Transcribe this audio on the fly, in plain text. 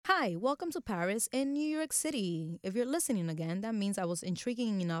Hi, welcome to Paris in New York City. If you're listening again, that means I was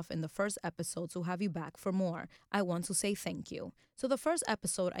intriguing enough in the first episode to have you back for more. I want to say thank you. So, the first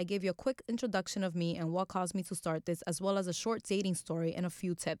episode, I gave you a quick introduction of me and what caused me to start this, as well as a short dating story and a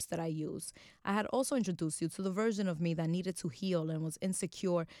few tips that I use. I had also introduced you to the version of me that needed to heal and was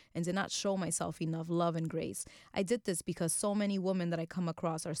insecure and did not show myself enough love and grace. I did this because so many women that I come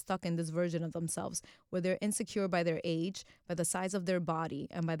across are stuck in this version of themselves where they're insecure by their age, by the size of their body,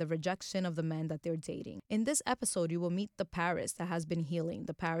 and by the rejection of the men that they're dating. In this episode, you will meet the Paris that has been healing,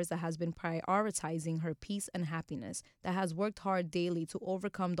 the Paris that has been prioritizing her peace and happiness, that has worked hard daily to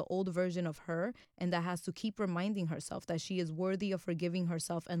overcome the old version of her, and that has to keep reminding herself that she is worthy of forgiving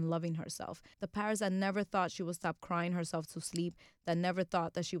herself and loving herself. The Paris that never thought she would stop crying herself to sleep, that never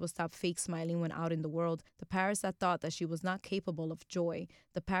thought that she would stop fake smiling when out in the world, the Paris that thought that she was not capable of joy,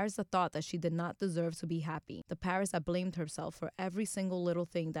 the Paris that thought that she did not deserve to be happy, the Paris that blamed herself for every single little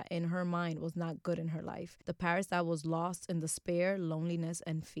thing that in her mind was not good in her life, the Paris that was lost in despair, loneliness,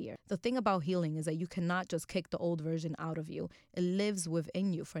 and fear. The thing about healing is that you cannot just kick the old version out of you. It lives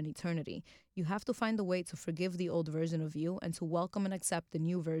within you for an eternity. You have to find a way to forgive the old version of you and to welcome and accept the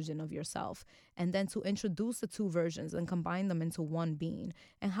new version of yourself, and then to introduce the two versions and combine them into one being.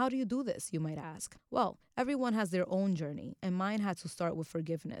 And how do you do this, you might ask? Well, everyone has their own journey, and mine had to start with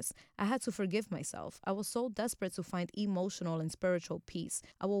forgiveness. I had to forgive myself. I was so desperate to find emotional and spiritual peace.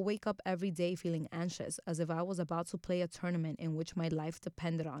 I will wake up every day feeling anxious, as if I was about to play a tournament in which my life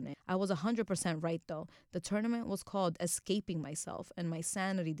depended on it. I was 100% right though. The tournament was called Escaping Myself, and my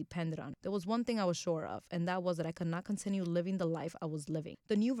sanity depended on it. There was one thing I was sure of, and that was that I could not continue living the life I was living.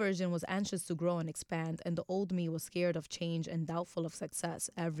 The new version was anxious to grow and expand, and the old me was scared of change and doubtful of success.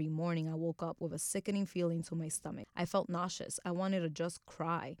 Every morning I woke up with a sickening feeling to my stomach. I felt nauseous. I wanted to just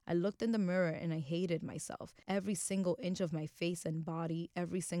cry. I looked in the mirror and I hated myself. Every single inch of my face and body,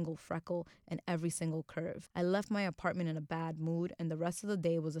 every single freckle, and every single curve. I left my apartment in a bad mood, and the rest of the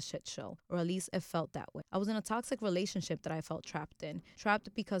day was a shit show, or at least it felt that way. I was in a toxic relationship that I felt trapped in.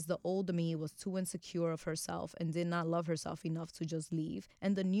 Trapped because the old me was too insecure of herself and did not love herself enough to just leave,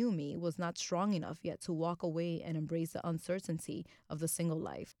 and the new me was not strong enough yet to walk away and embrace the uncertainty of the single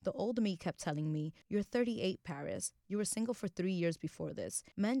life. The old me kept telling me, "You're 38, Paris. You were single for 3 years before this.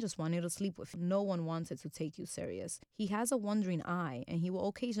 Men just wanted to sleep with you. No one wanted to take you serious. He has a wandering eye and he will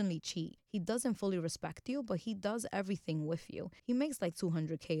occasionally cheat. He doesn't fully respect you, but he does everything with you. He makes like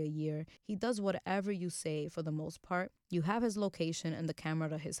 200K a year. He does whatever you say for the most part. You have his location and the camera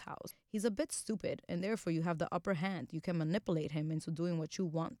to his house. He's a bit stupid, and therefore you have the upper hand. You can manipulate him into doing what you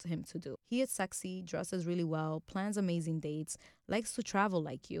want him to do. He is sexy, dresses really well, plans amazing dates, likes to travel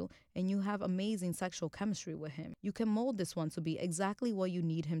like you, and you have amazing sexual chemistry with him. You can mold this one to be exactly what you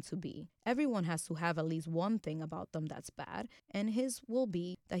need him to be. Everyone has to have at least one thing about them that's bad, and his will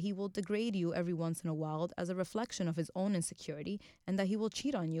be that he will degrade you every once in a while as a reflection of his own insecurity, and that he will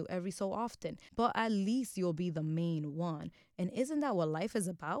cheat on you every so often. But at least you'll be the main one. And isn't that what life is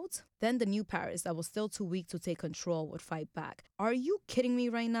about? Then the new Paris that was still too weak to take control would fight back. Are you kidding me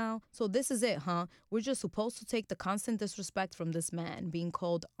right now? So this is it, huh? We're just supposed to take the constant disrespect from this man, being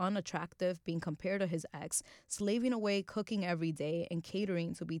called unattractive, being compared to his ex, slaving away, cooking every day, and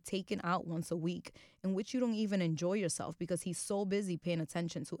catering to be taken out once a week, in which you don't even enjoy yourself because he's so busy paying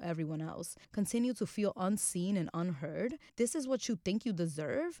attention to everyone else. Continue to feel unseen and unheard? This is what you think you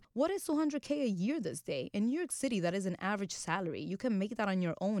deserve? What is 200K a year this day? In New York City, that is an average salary. You can make that on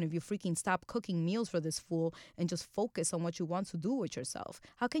your own if you freaking stop cooking meals for this fool and just focus on what you want to do with yourself.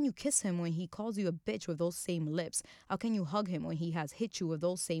 How can you kiss him when he calls you a bitch with those same lips? How can you hug him when he has hit you with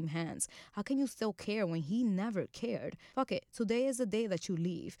those same hands? How can you still care when he never cared? Fuck it. Today is the day that you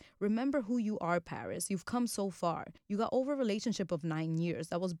leave. Remember who you are, Paris. You've come so far. You got over a relationship of 9 years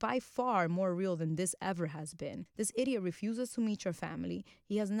that was by far more real than this ever has been. This idiot refuses to meet your family.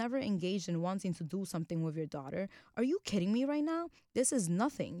 He has never engaged in wanting to do something with your daughter. Are you kidding me right now? This is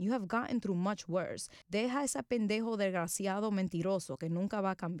nothing. You have gotten through much worse. Deja ese pendejo desgraciado mentiroso que nunca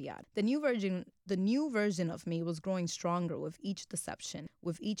va a cambiar. The new version of me was growing stronger with each deception,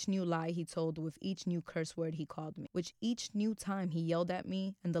 with each new lie he told, with each new curse word he called me, with each new time he yelled at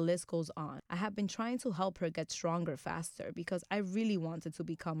me, and the list goes on. I have been trying to help her get stronger faster because I really wanted to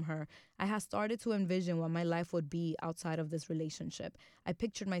become her. I had started to envision what my life would be outside of this relationship. I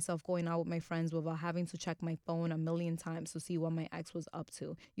pictured myself going out with my friends without having to check my phone a million times to see what my ex was up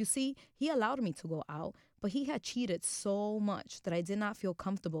to. You see, he allowed me to go out, But he had cheated so much that I did not feel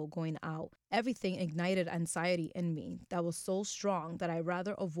comfortable going out. Everything ignited anxiety in me that was so strong that I'd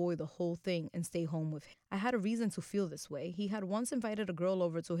rather avoid the whole thing and stay home with him. I had a reason to feel this way. He had once invited a girl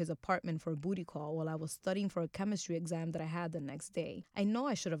over to his apartment for a booty call while I was studying for a chemistry exam that I had the next day. I know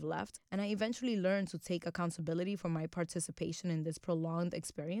I should have left, and I eventually learned to take accountability for my participation in this prolonged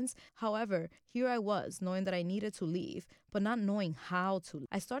experience. However, here I was, knowing that I needed to leave, but not knowing how to.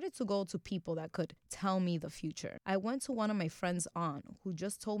 I started to go to people that could tell me the future. I went to one of my friend's aunt, who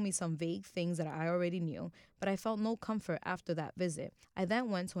just told me some vague things that I already knew, but I felt no comfort after that visit. I then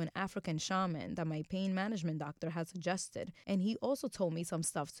went to an African shaman that my pain management doctor had suggested, and he also told me some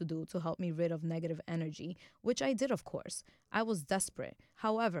stuff to do to help me rid of negative energy, which I did, of course. I was desperate.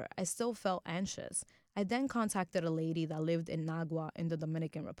 However, I still felt anxious. I then contacted a lady that lived in Nagua in the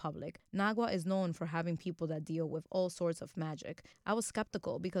Dominican Republic. Nagua is known for having people that deal with all sorts of magic. I was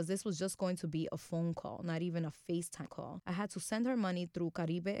skeptical because this was just going to be a phone call, not even a FaceTime call. I had to send her money through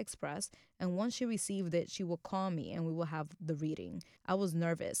Caribe Express, and once she received it, she would call me and we would have the reading. I was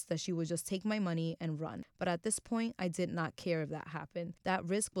nervous that she would just take my money and run, but at this point, I did not care if that happened. That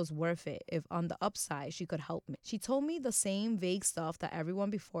risk was worth it if on the upside she could help me. She told me the same vague stuff that everyone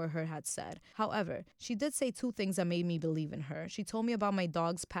before her had said. However, she did say two things that made me believe in her. She told me about my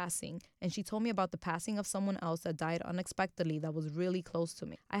dog's passing, and she told me about the passing of someone else that died unexpectedly that was really close to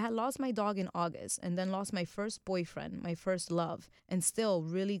me. I had lost my dog in August and then lost my first boyfriend, my first love, and still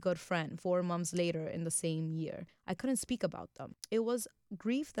really good friend 4 months later in the same year. I couldn't speak about them. It was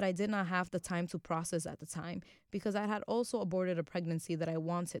grief that I did not have the time to process at the time because I had also aborted a pregnancy that I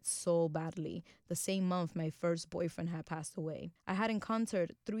wanted so badly. The same month my first boyfriend had passed away. I had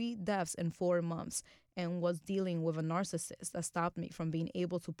encountered 3 deaths in 4 months and was dealing with a narcissist that stopped me from being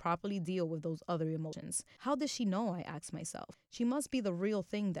able to properly deal with those other emotions. How did she know? I asked myself. She must be the real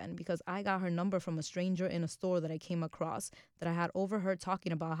thing then, because I got her number from a stranger in a store that I came across that I had overheard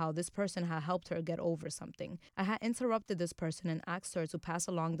talking about how this person had helped her get over something. I had interrupted this person and asked her to pass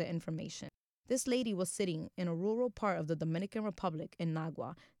along the information. This lady was sitting in a rural part of the Dominican Republic in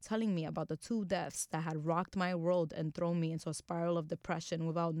Nagua, telling me about the 2 deaths that had rocked my world and thrown me into a spiral of depression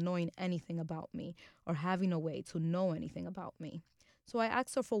without knowing anything about me or having a way to know anything about me. So I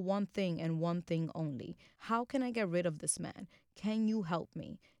asked her for one thing and one thing only. How can I get rid of this man? Can you help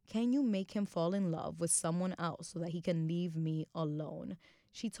me? Can you make him fall in love with someone else so that he can leave me alone?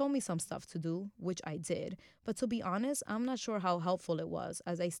 She told me some stuff to do, which I did, but to be honest, I'm not sure how helpful it was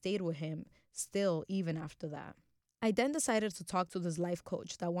as I stayed with him still even after that. I then decided to talk to this life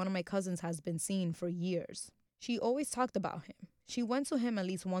coach that one of my cousins has been seeing for years. She always talked about him. She went to him at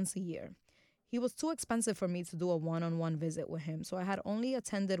least once a year. He was too expensive for me to do a one-on-one visit with him, so I had only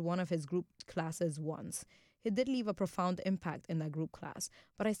attended one of his group classes once. He did leave a profound impact in that group class,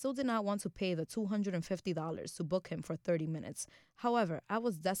 but I still did not want to pay the $250 to book him for 30 minutes. However, I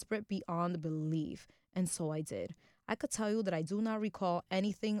was desperate beyond belief, and so I did. I could tell you that I do not recall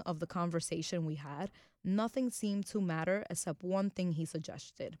anything of the conversation we had. Nothing seemed to matter except one thing he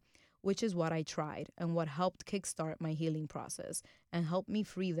suggested, which is what I tried and what helped kickstart my healing process and helped me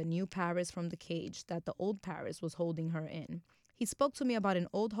free the new Paris from the cage that the old Paris was holding her in. He spoke to me about an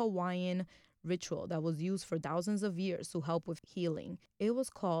old Hawaiian ritual that was used for thousands of years to help with healing. It was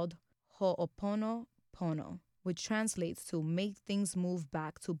called Ho'oponopono, which translates to make things move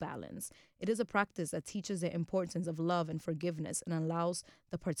back to balance. It is a practice that teaches the importance of love and forgiveness and allows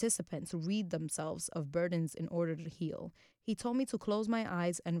the participant to rid themselves of burdens in order to heal. He told me to close my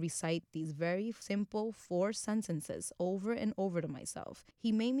eyes and recite these very simple 4 sentences over and over to myself.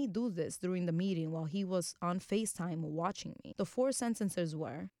 He made me do this during the meeting while he was on FaceTime watching me. The 4 sentences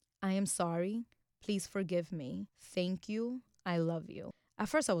were, I am sorry, please forgive me, thank you, I love you. At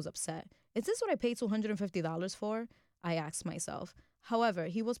first I was upset. Is this what I paid $250 for? I asked myself. However,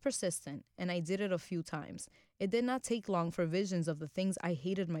 he was persistent, and I did it a few times. It did not take long for visions of the things I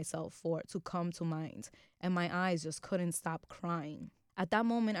hated myself for to come to mind, and my eyes just couldn't stop crying. At that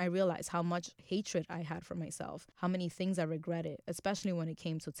moment, I realized how much hatred I had for myself, how many things I regretted, especially when it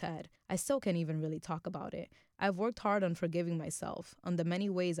came to Ted. I still can't even really talk about it. I've worked hard on forgiving myself, on the many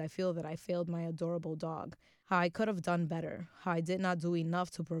ways I feel that I failed my adorable dog, how I could have done better, how I did not do enough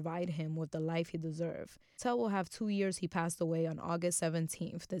to provide him with the life he deserved. Ted will have 2 years he passed away on August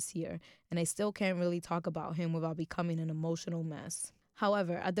 17th this year, and I still can't really talk about him without becoming an emotional mess.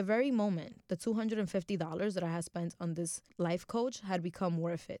 However, at the very moment, the $250 that I had spent on this life coach had become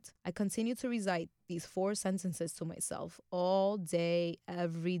worth it. I continued to recite these 4 sentences to myself all day,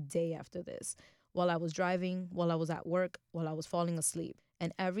 every day after this. while I was driving, while I was at work, while I was falling asleep.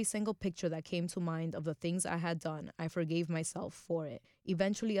 And every single picture that came to mind of the things I had done, I forgave myself for it.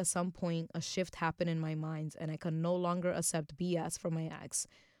 Eventually, at some point, a shift happened in my mind, and I could no longer accept BS from my ex.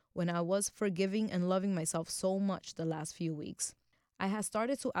 When I was forgiving and loving myself so much the last few weeks, I had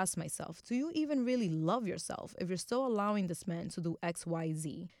started to ask myself, do you even really love yourself if you're still allowing this man to do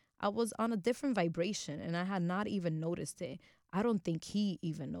XYZ? I was on a different vibration and I had not even noticed it. I don't think he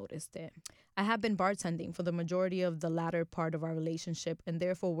even noticed it. I had been bartending for the majority of the latter part of our relationship and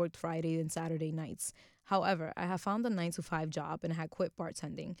therefore worked Friday and Saturday nights. However, I had found a 9 to 5 job and had quit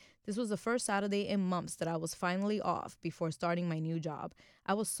bartending. This was the first Saturday in months that I was finally off before starting my new job.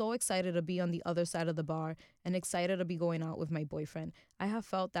 I was so excited to be on the other side of the bar and excited to be going out with my boyfriend. I have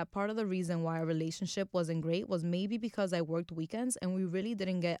felt that part of the reason why our relationship wasn't great was maybe because I worked weekends and we really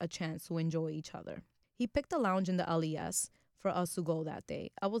didn't get a chance to enjoy each other. He picked a lounge in the LES for us to go that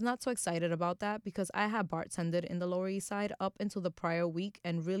day. I was not so excited about that because I had bartended in the Lower East Side up until the prior week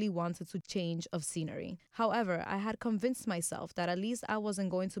and really wanted to change of scenery. However, I had convinced myself that at least I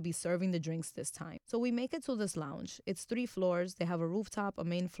wasn't going to be serving the drinks this time. So we make it to this lounge. It's 3 floors. They have a rooftop, a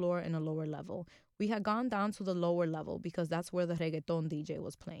main floor, and a lower level. We had gone down to the lower level because that's where the reggaeton DJ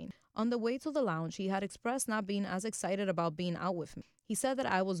was playing. On the way to the lounge, he had expressed not being as excited about being out with me. He said that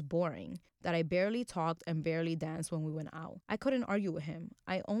I was boring, that I barely talked and barely danced when we went out. I couldn't argue with him.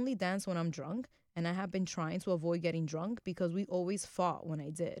 I only dance when I'm drunk, and I have been trying to avoid getting drunk because we always fought when I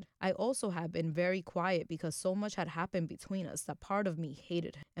did. I also have been very quiet because so much had happened between us that part of me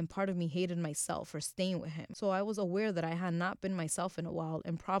hated him and part of me hated myself for staying with him. So I was aware that I had not been myself in a while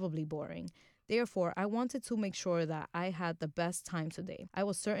and probably boring. Therefore, I wanted to make sure that I had the best time today. I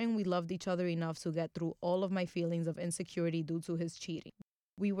was certain we loved each other enough to get through all of my feelings of insecurity due to his cheating.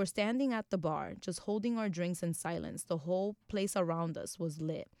 We were standing at the bar, just holding our drinks in silence. The whole place around us was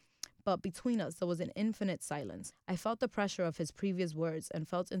lit. But between us, there was an infinite silence. I felt the pressure of his previous words and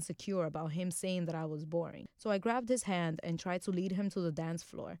felt insecure about him saying that I was boring. So I grabbed his hand and tried to lead him to the dance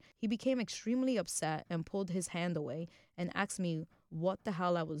floor. He became extremely upset and pulled his hand away and asked me what the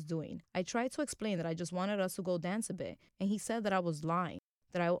hell I was doing. I tried to explain that I just wanted us to go dance a bit, and he said that I was lying,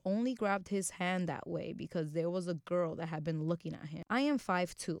 that I only grabbed his hand that way because there was a girl that had been looking at him. I am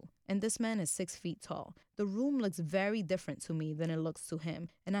 5'2", and this man is 6 feet tall. The room looks very different to me than it looks to him,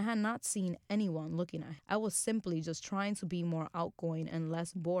 and I had not seen anyone looking at him. I was simply just trying to be more outgoing and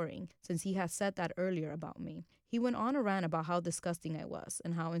less boring, since he had said that earlier about me. He went on a rant about how disgusting I was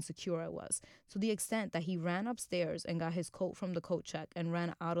and how insecure I was, to the extent that he ran upstairs and got his coat from the coat check and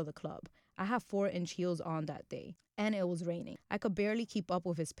ran out of the club. I had 4-inch heels on that day, and it was raining. I could barely keep up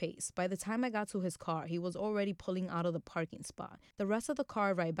with his pace. By the time I got to his car, he was already pulling out of the parking spot. The rest of the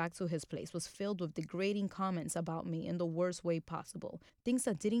car ride back to his place was filled with degrading comments about me in the worst way possible, things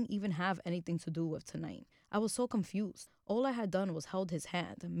that didn't even have anything to do with tonight. I was so confused. All I had done was held his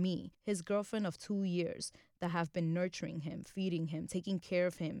hand, me, his girlfriend of 2 years, that have been nurturing him, feeding him, taking care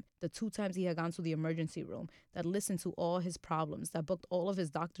of him, the 2 times he had gone to the emergency room, that listened to all his problems, that booked all of his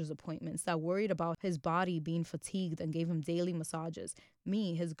doctor's appointments, that worried about his body being fatigued and gave him daily massages.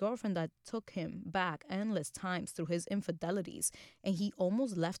 Me, his girlfriend that took him back endless times through his infidelities, and he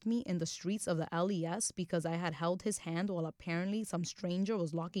almost left me in the streets of the LES because I had held his hand while apparently some stranger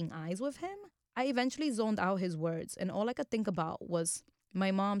was locking eyes with him? I eventually zoned out his words, and all I could think about was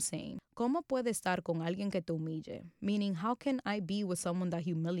my mom saying, ¿Cómo puede estar con alguien que te humille? Meaning, how can I be with someone that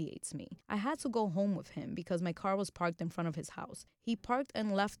humiliates me? I had to go home with him because my car was parked in front of his house. He parked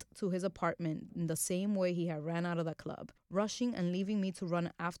and left to his apartment in the same way he had ran out of the club, rushing and leaving me to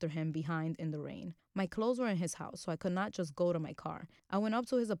run after him behind in the rain. My clothes were in his house, so I could not just go to my car. I went up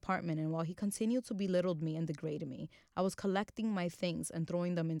to his apartment, and while he continued to belittle me and degrade me, I was collecting my things and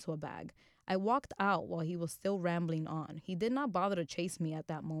throwing them into a bag. I walked out while he was still rambling on. He did not bother to chase me at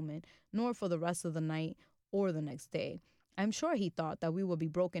that moment, nor for the rest of the night or the next day. I'm sure he thought that we would be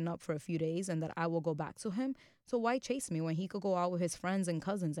broken up for a few days and that I will go back to him. So why chase me when he could go out with his friends and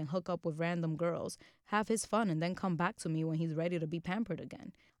cousins and hook up with random girls, have his fun, and then come back to me when he's ready to be pampered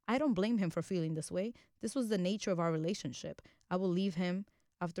again? I don't blame him for feeling this way. This was the nature of our relationship. I will leave him.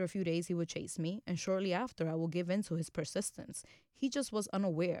 After a few days, he would chase me, and shortly after, I will give in to his persistence. He just was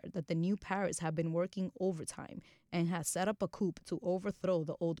unaware that the new Paris had been working overtime and had set up a coup to overthrow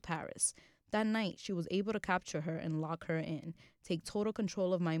the old Paris. That night, she was able to capture her and lock her in, take total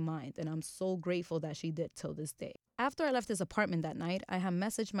control of my mind, and I'm so grateful that she did till this day. After I left his apartment that night, I had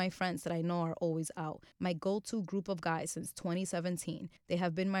messaged my friends that I know are always out, my go-to group of guys since 2017. They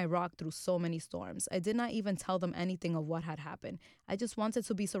have been my rock through so many storms. I did not even tell them anything of what had happened. I just wanted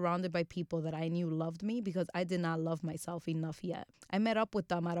to be surrounded by people that I knew loved me because I did not love myself enough yet. I met up with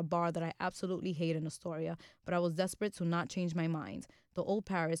them at a bar that I absolutely hate in Astoria, but I was desperate to not change my mind. The old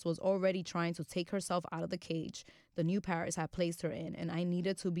Paris was already trying to take herself out of the cage the new Paris had placed her in, and I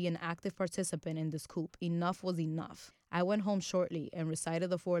needed to be an active participant in this coup. Enough was enough. I went home shortly and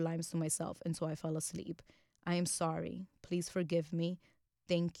recited the 4 lines to myself until I fell asleep. I am sorry. Please forgive me.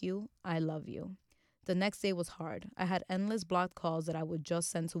 Thank you. I love you. The next day was hard. I had endless blocked calls that I would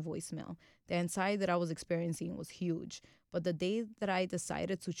just send to voicemail. The anxiety that I was experiencing was huge, but the day that I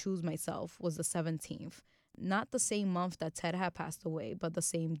decided to choose myself was the 17th. Not the same month that Ted had passed away, but the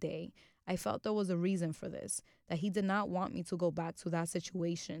same day. I felt there was a reason for this, that he did not want me to go back to that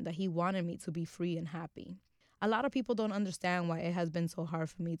situation, that he wanted me to be free and happy. A lot of people don't understand why it has been so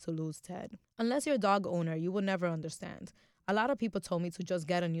hard for me to lose Ted. Unless you're a dog owner, you will never understand. A lot of people told me to just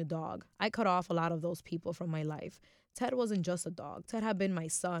get a new dog. I cut off a lot of those people from my life. Ted wasn't just a dog. Ted had been my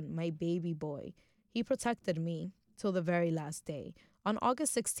son, my baby boy. He protected me till the very last day. On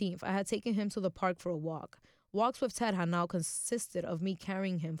August 16th, I had taken him to the park for a walk. Walks with Ted had now consisted of me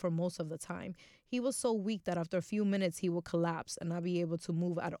carrying him for most of the time. He was so weak that after a few minutes he would collapse and not be able to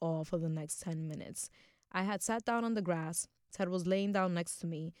move at all for the next 10 minutes. I had sat down on the grass. Ted was laying down next to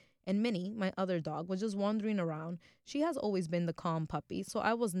me, and Minnie, my other dog, was just wandering around. She has always been the calm puppy, so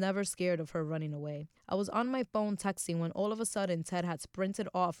I was never scared of her running away. I was on my phone texting when all of a sudden Ted had sprinted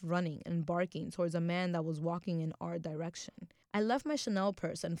off running and barking towards a man that was walking in our direction. I left my Chanel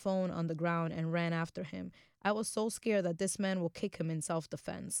purse and phone on the ground and ran after him. I was so scared that this man will kick him in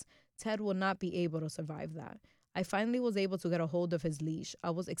self-defense. Ted would not be able to survive that. I finally was able to get a hold of his leash. I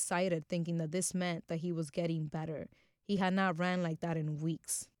was excited thinking that this meant that he was getting better. He had not ran like that in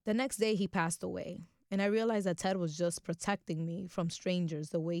weeks. The next day he passed away, and I realized that Ted was just protecting me from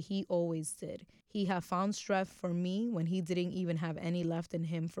strangers the way he always did. He had found strength for me when he didn't even have any left in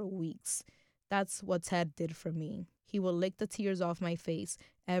him for weeks. That's what Ted did for me. He would lick the tears off my face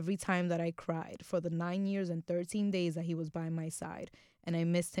every time that I cried for the 9 years and 13 days that he was by my side, and I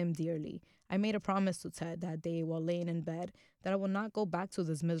missed him dearly. I made a promise to Ted that day while laying in bed that I will not go back to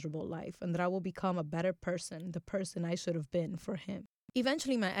this miserable life and that I will become a better person, the person I should have been for him.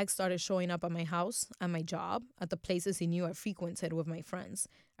 Eventually, my ex started showing up at my house, at my job, at the places he knew I frequented with my friends.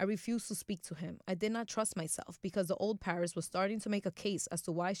 I refused to speak to him. I did not trust myself because the old Paris was starting to make a case as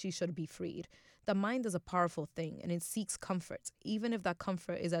to why she should be freed. The mind is a powerful thing and it seeks comfort, even if that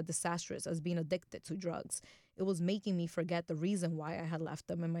comfort is as disastrous as being addicted to drugs. It was making me forget the reason why I had left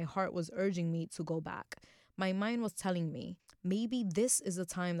them, and my heart was urging me to go back. My mind was telling me, maybe this is the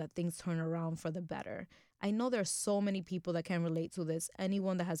time that things turn around for the better. I know there are so many people that can relate to this,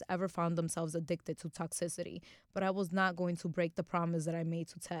 anyone that has ever found themselves addicted to toxicity, but I was not going to break the promise that I made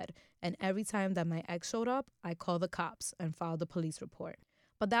to Ted, and every time that my ex showed up, I called the cops and filed a police report.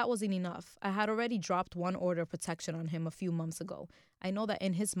 But that wasn't enough. I had already dropped one order of protection on him a few months ago. I know that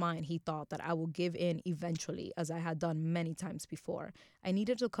in his mind he thought that I would give in eventually, as I had done many times before. I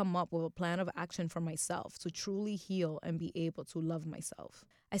needed to come up with a plan of action for myself to truly heal and be able to love myself.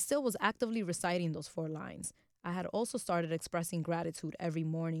 I still was actively reciting those 4 lines. I had also started expressing gratitude every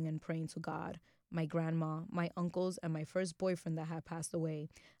morning and praying to God, my grandma, my uncles, and my first boyfriend that had passed away.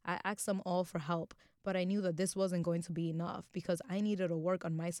 I asked them all for help, but I knew that this wasn't going to be enough because I needed to work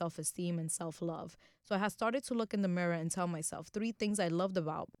on my self-esteem and self-love. So I had started to look in the mirror and tell myself 3 things I loved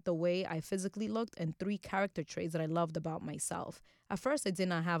about the way I physically looked and 3 character traits that I loved about myself. At first, I did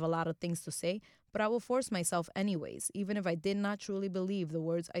not have a lot of things to say, but I would force myself anyways, even if I did not truly believe the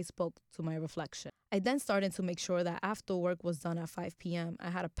words I spoke to my reflection. I then started to make sure that after work was done at 5 p.m., I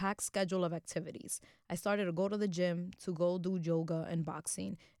had a packed schedule of activities. I started to go to the gym, to go do yoga and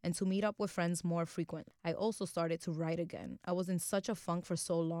boxing, and to meet up with friends more frequent. I also started to write again. I was in such a funk for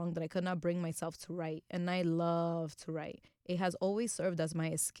so long that I could not bring myself to write, and I love to write. It has always served as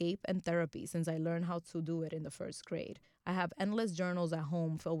my escape and therapy since I learned how to do it in the 1st grade. I have endless journals at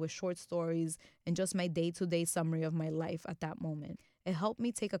home filled with short stories and just my day-to-day summary of my life at that moment. It helped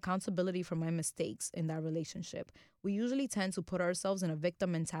me take accountability for my mistakes in that relationship. We usually tend to put ourselves in a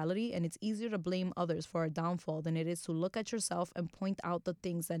victim mentality, and it's easier to blame others for our downfall than it is to look at yourself and point out the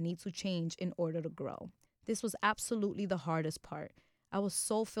things that need to change in order to grow. This was absolutely the hardest part. I was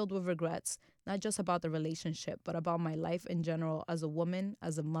so filled with regrets, not just about the relationship, but about my life in general as a woman,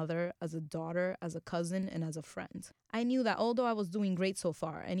 as a mother, as a daughter, as a cousin, and as a friend. I knew that although I was doing great so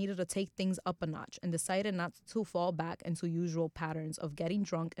far, I needed to take things up a notch and decided not to fall back into usual patterns of getting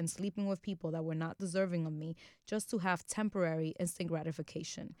drunk and sleeping with people that were not deserving of me just to have temporary instant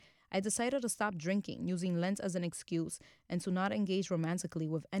gratification. I decided to stop drinking, using Lent as an excuse, and to not engage romantically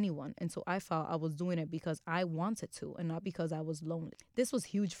with anyone until I felt I was doing it because I wanted to and not because I was lonely. This was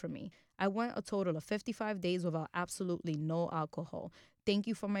huge for me. I went a total of 55 days without absolutely no alcohol. Thank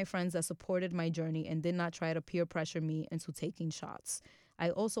you for my friends that supported my journey and did not try to peer pressure me into taking shots. I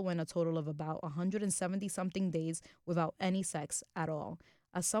also went a total of about 170 something days without any sex at all.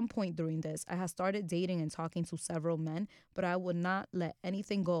 At some point during this, I had started dating and talking to several men, but I would not let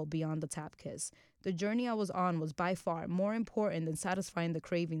anything go beyond the tap kiss. The journey I was on was by far more important than satisfying the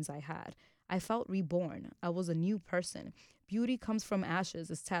cravings I had. I felt reborn. I was a new person. Beauty comes from ashes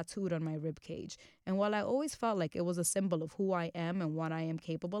is tattooed on my ribcage. And while I always felt like it was a symbol of who I am and what I am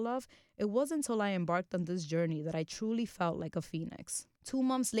capable of, it wasn't until I embarked on this journey that I truly felt like a phoenix. 2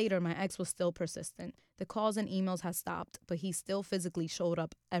 months later, my ex was still persistent. The calls and emails had stopped, but he still physically showed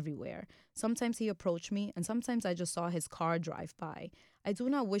up everywhere. Sometimes he approached me, and sometimes I just saw his car drive by. I do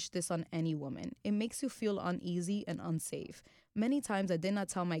not wish this on any woman. It makes you feel uneasy and unsafe. Many times I did not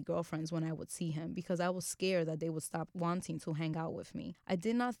tell my girlfriends when I would see him because I was scared that they would stop wanting to hang out with me. I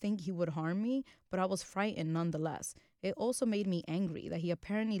did not think he would harm me, but I was frightened nonetheless. It also made me angry that he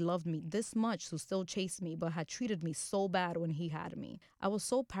apparently loved me this much to still chase me, but had treated me so bad when he had me. I was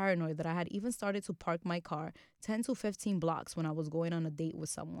so paranoid that I had even started to park my car 10 to 15 blocks when I was going on a date with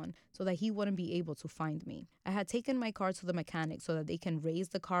someone so that he wouldn't be able to find me. I had taken my car to the mechanic so that they can raise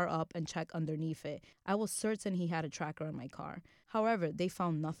the car up and check underneath it. I was certain he had a tracker on my car. However, they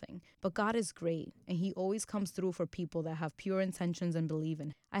found nothing. But God is great, and He always comes through for people that have pure intentions and believe in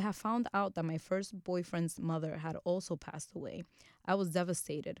Him. I have found out that my first boyfriend's mother had also passed away. I was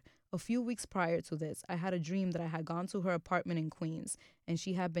devastated. A few weeks prior to this, I had a dream that I had gone to her apartment in Queens, and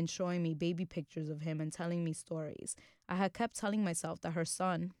she had been showing me baby pictures of him and telling me stories. I had kept telling myself that her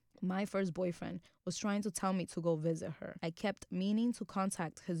son, my first boyfriend, was trying to tell me to go visit her. I kept meaning to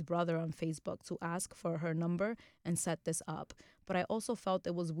contact his brother on Facebook to ask for her number and set this up. But I also felt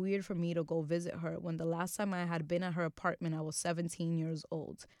it was weird for me to go visit her when the last time I had been at her apartment I was 17 years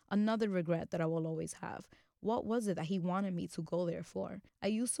old. Another regret that I will always have. What was it that he wanted me to go there for? I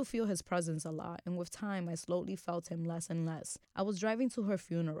used to feel his presence a lot, and with time, I slowly felt him less and less. I was driving to her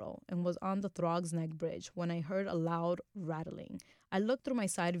funeral and was on the Throgs Neck Bridge when I heard a loud rattling. I looked through my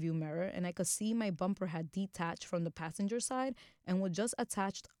side view mirror and I could see my bumper had detached from the passenger side and was just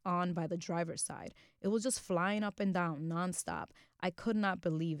attached on by the driver's side. It was just flying up and down nonstop. I could not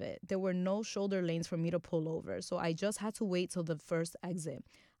believe it. There were no shoulder lanes for me to pull over, so I just had to wait till the first exit.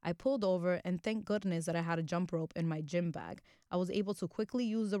 I pulled over, and thank goodness that I had a jump rope in my gym bag. I was able to quickly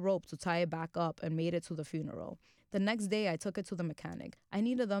use the rope to tie it back up and made it to the funeral. The next day, I took it to the mechanic. I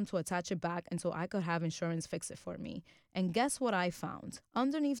needed them to attach it back until I could have insurance fix it for me. And guess what I found?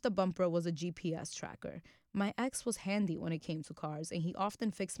 Underneath the bumper was a GPS tracker. My ex was handy when it came to cars, and he often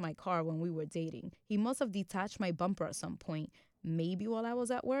fixed my car when we were dating. He must have detached my bumper at some point, maybe while I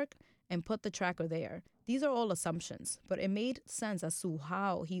was at work, and put the tracker there. These are all assumptions, but it made sense as to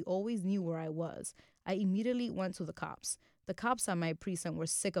how he always knew where I was. I immediately went to the cops. The cops at my precinct were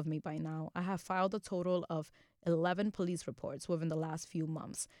sick of me by now. I have filed a total of 11 police reports within the last few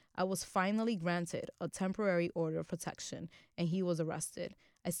months. I was finally granted a temporary order of protection, and he was arrested.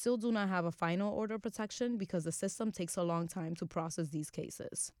 I still do not have a final order of protection because the system takes a long time to process these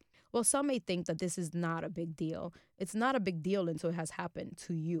cases. Well, some may think that this is not a big deal. It's not a big deal until it has happened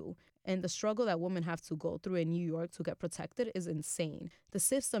to you. And the struggle that women have to go through in New York to get protected is insane. The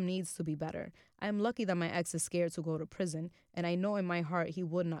system needs to be better. I am lucky that my ex is scared to go to prison, and I know in my heart he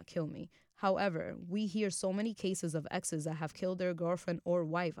would not kill me. However, we hear so many cases of exes that have killed their girlfriend or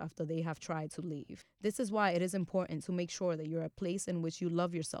wife after they have tried to leave. This is why it is important to make sure that you're at a place in which you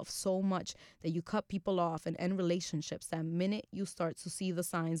love yourself so much that you cut people off and end relationships the minute you start to see the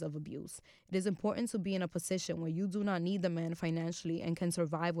signs of abuse. It is important to be in a position where you do not need the man financially and can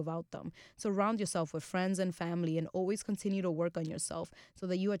survive without them. Surround yourself with friends and family and always continue to work on yourself so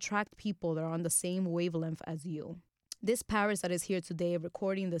that you attract people that are on the same wavelength as you. This Paris that is here today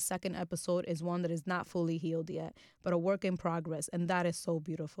recording the second episode is one that is not fully healed yet, but a work in progress, and that is so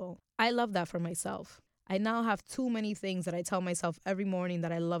beautiful. I love that for myself. I now have too many things that I tell myself every morning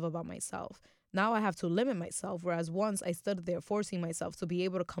that I love about myself. Now I have to limit myself, whereas once I stood there forcing myself to be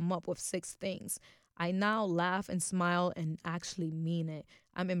able to come up with 6 things. I now laugh and smile and actually mean it.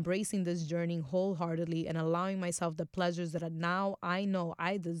 I'm embracing this journey wholeheartedly and allowing myself the pleasures that now I know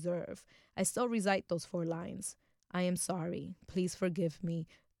I deserve. I still recite those 4 lines. I am sorry. Please forgive me.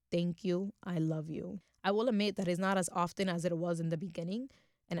 Thank you. I love you. I will admit that it's not as often as it was in the beginning,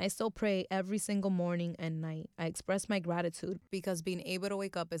 and I still pray every single morning and night. I express my gratitude because being able to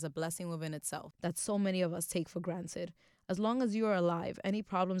wake up is a blessing within itself that so many of us take for granted. As long as you are alive, any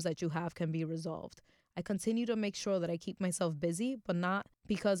problems that you have can be resolved. I continue to make sure that I keep myself busy, but not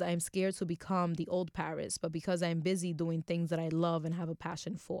because I'm scared to become the old Paris, but because I'm busy doing things that I love and have a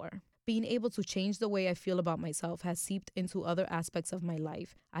passion for. Being able to change the way I feel about myself has seeped into other aspects of my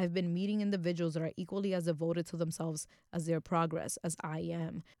life. I've been meeting individuals that are equally as devoted to themselves as their progress as I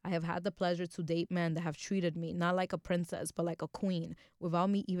am. I have had the pleasure to date men that have treated me not like a princess, but like a queen,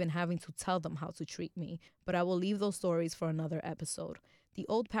 without me even having to tell them how to treat me. But I will leave those stories for another episode. The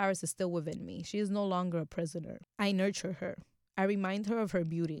old Paris is still within me. She is no longer a prisoner. I nurture her. I remind her of her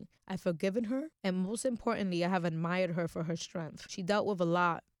beauty. I've forgiven her, and most importantly, I have admired her for her strength. She dealt with a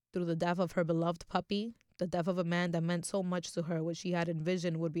lot through the death of her beloved puppy, the death of a man that meant so much to her, which she had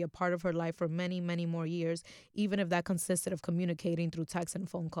envisioned would be a part of her life for many, many more years, even if that consisted of communicating through texts and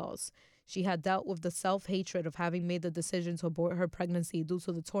phone calls. She had dealt with the self-hatred of having made the decision to abort her pregnancy due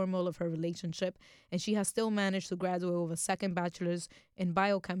to the turmoil of her relationship, and she has still managed to graduate with a second bachelor's in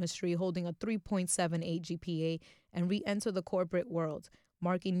biochemistry, holding a 3.78 GPA, and re-enter the corporate world,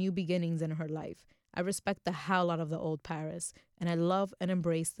 marking new beginnings in her life. I respect the hell out of the old Paris, and I love and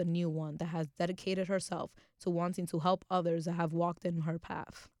embrace the new one that has dedicated herself to wanting to help others that have walked in her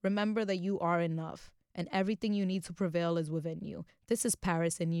path. Remember that you are enough, and everything you need to prevail is within you. This is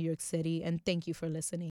Paris in New York City, and thank you for listening.